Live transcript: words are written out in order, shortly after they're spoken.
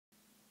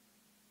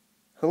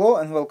Hello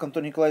and welcome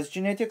to Nikolai's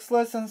genetics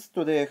lessons.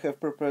 Today I have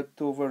prepared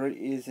two very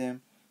easy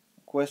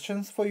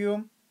questions for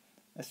you.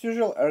 As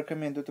usual, I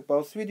recommend you to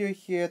pause video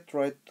here,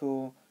 try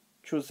to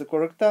choose the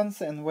correct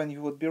answer, and when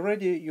you would be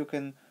ready, you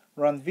can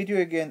run video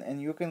again and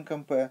you can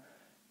compare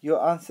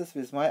your answers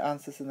with my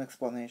answers and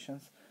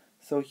explanations.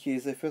 So here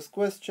is the first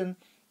question.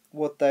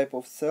 What type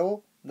of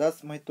cell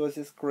does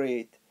mitosis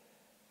create?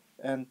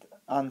 And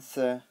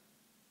answer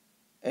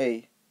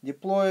A.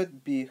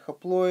 Diploid, B.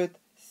 Haploid,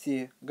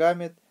 C.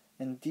 Gamete,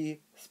 and D.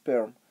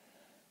 Sperm.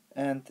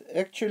 And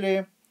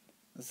actually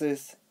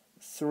these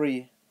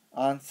three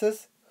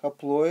answers,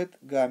 haploid,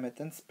 gamete,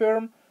 and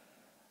sperm,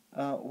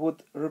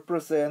 would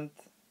represent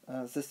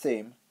the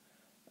same.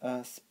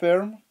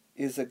 Sperm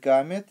is a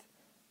gamete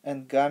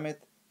and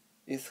gamete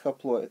is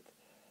haploid.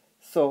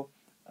 So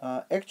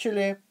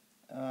actually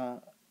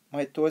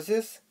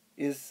mitosis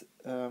is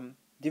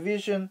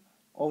division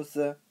of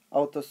the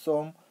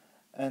autosome,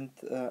 and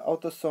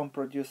autosome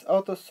produce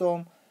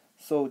autosome,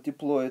 so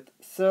diploid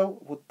cell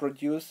would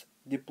produce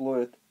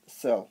diploid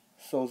cell.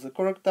 So the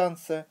correct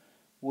answer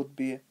would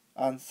be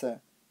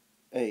answer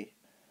A.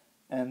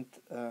 And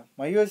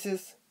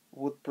meiosis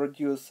would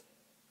produce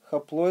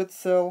haploid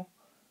cell,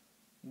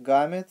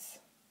 gametes,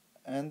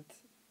 and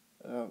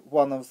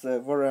one of the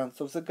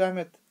variants of the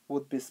gamete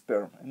would be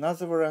sperm.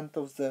 Another variant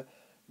of the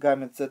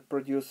gametes that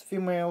produce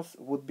females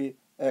would be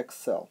egg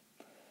cell.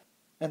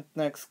 And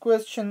next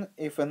question,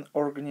 if an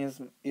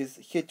organism is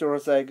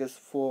heterozygous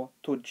for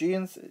two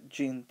genes,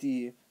 gene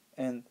D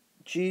and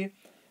G,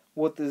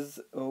 what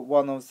is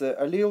one of the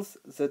alleles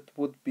that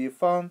would be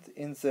found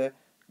in the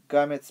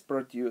gametes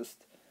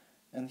produced?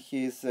 And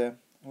here is the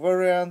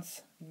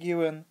variants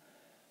given,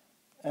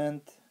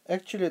 and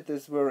actually it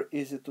is very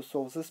easy to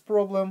solve this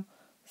problem.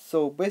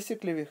 So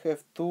basically we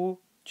have two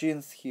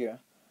genes here,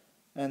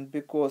 and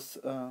because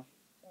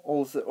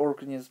all the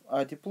organisms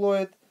are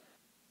diploid,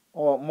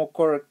 or more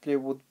correctly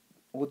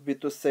would be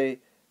to say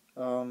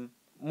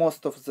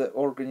most of the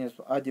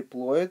organisms are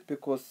diploid,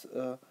 because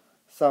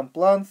some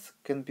plants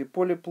can be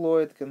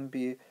polyploid, can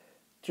be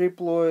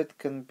triploid,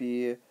 can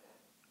be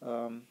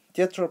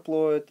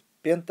tetraploid,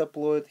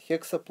 pentaploid,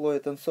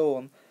 hexaploid, and so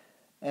on.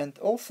 And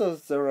also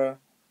there are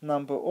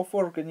number of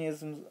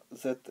organisms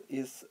that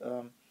is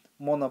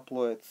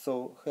monoploid,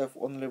 so have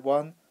only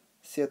one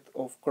set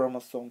of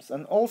chromosomes.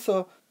 And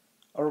also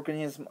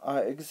organisms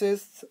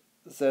exists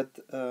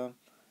that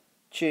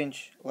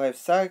change life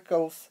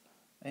cycles.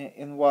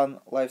 In one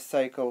life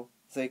cycle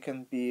they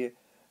can be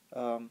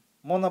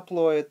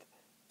monoploid,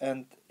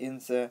 and in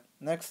the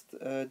next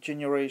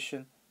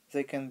generation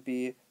they can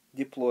be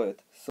diploid.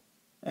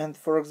 And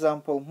for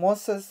example,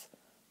 mosses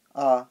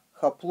are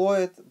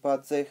haploid,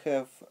 but they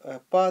have a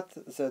part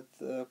that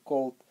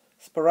called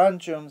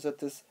sporangium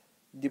that is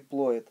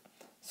diploid.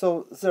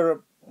 So there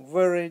are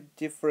very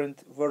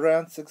different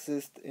variants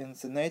exist in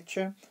the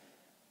nature.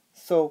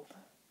 So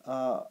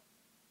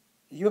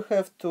you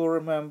have to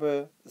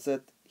remember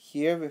that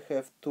here we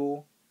have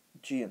two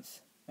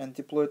genes, and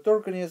diploid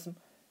organism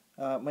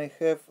may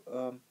have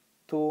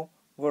two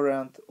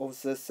variants of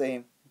the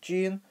same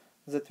gene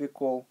that we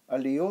call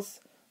alleles.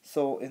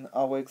 So in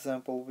our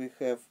example we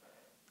have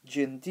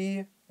gene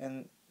D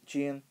and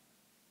gene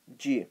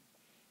G,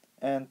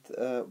 and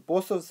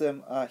both of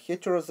them are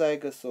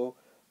heterozygous, so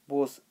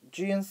both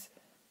genes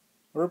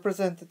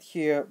represented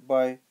here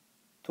by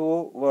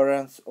two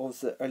variants of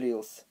the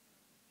alleles,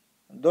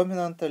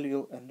 dominant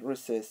allele and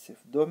recessive,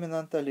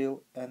 dominant allele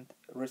and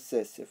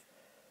recessive.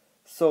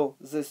 So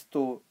these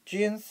two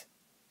genes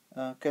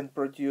can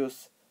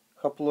produce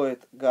haploid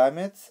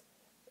gametes,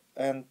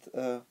 and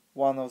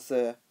one of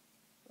the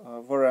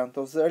variant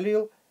of the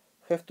allele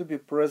have to be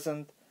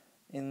present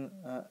in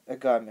a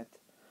gamete.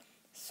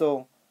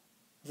 So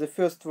the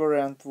first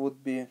variant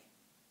would be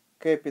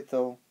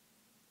capital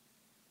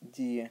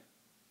D,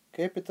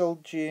 capital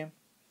G.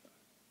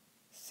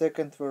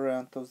 Second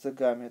variant of the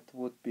gamete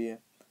would be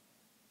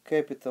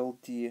capital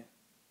D,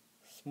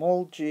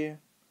 small g.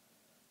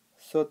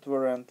 Third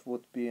variant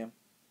would be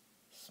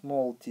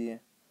small d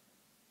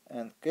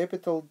and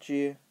capital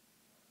G.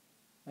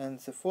 And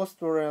the fourth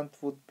variant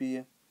would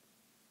be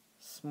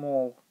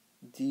small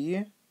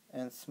d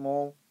and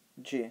small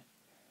g.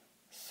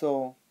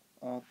 So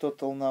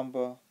total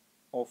number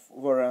of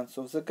variants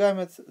of the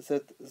gametes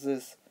that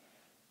this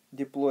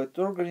diploid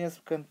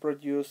organism can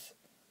produce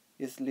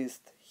is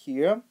listed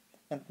here.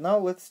 And now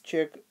let's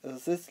check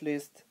this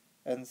list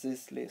and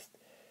this list.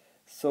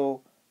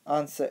 So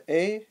answer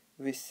A,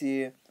 we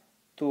see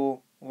two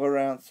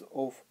variants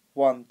of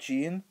one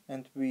gene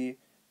and we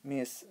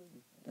miss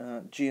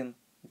gene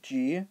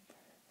G,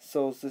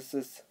 so this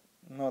is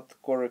not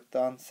correct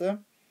answer.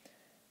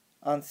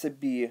 Answer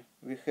B,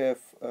 we have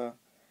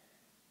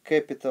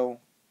capital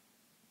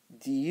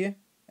D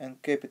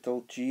and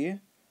capital G,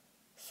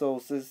 so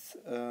this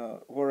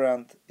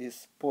variant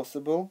is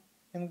possible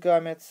in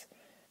gametes.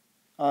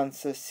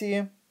 Answer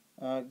C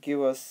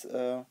give us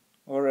a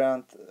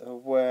variant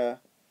where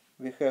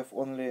we have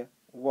only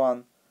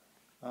one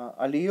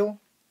allele.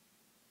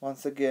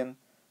 Once again,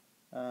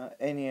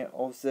 any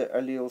of the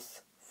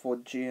alleles for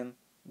gene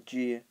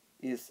G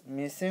is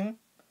missing,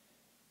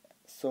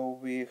 so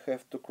we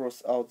have to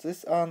cross out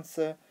this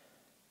answer.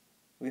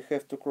 We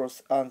have to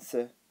cross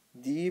answer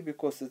D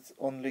because it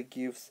only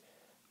gives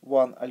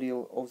one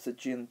allele of the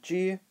gene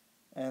G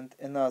and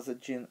another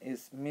gene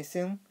is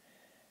missing.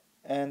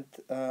 And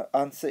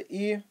answer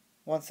E,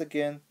 once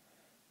again,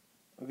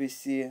 we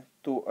see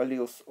two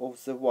alleles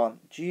of the one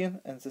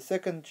gene and the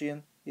second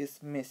gene is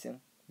missing.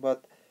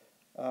 But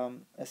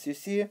as you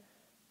see,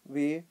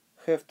 we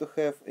have to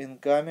have in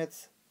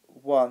gametes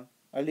one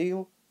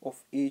allele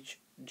of each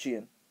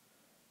gene.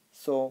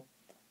 So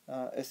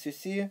as you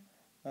see,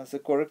 the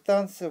correct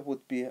answer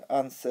would be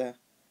answer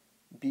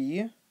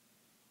B.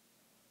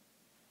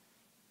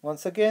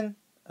 Once again,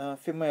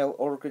 female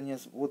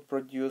organism would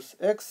produce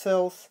egg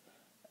cells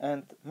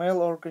and male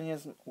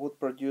organism would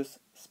produce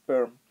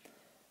sperm.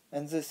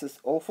 And this is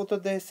all for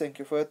today. Thank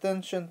you for your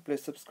attention.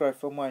 Please subscribe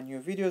for my new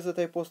videos that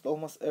I post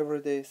almost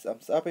every day.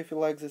 Thumbs up if you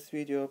like this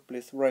video.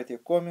 Please write your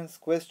comments,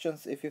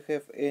 questions if you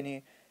have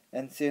any.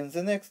 And see you in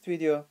the next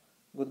video.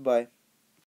 Goodbye.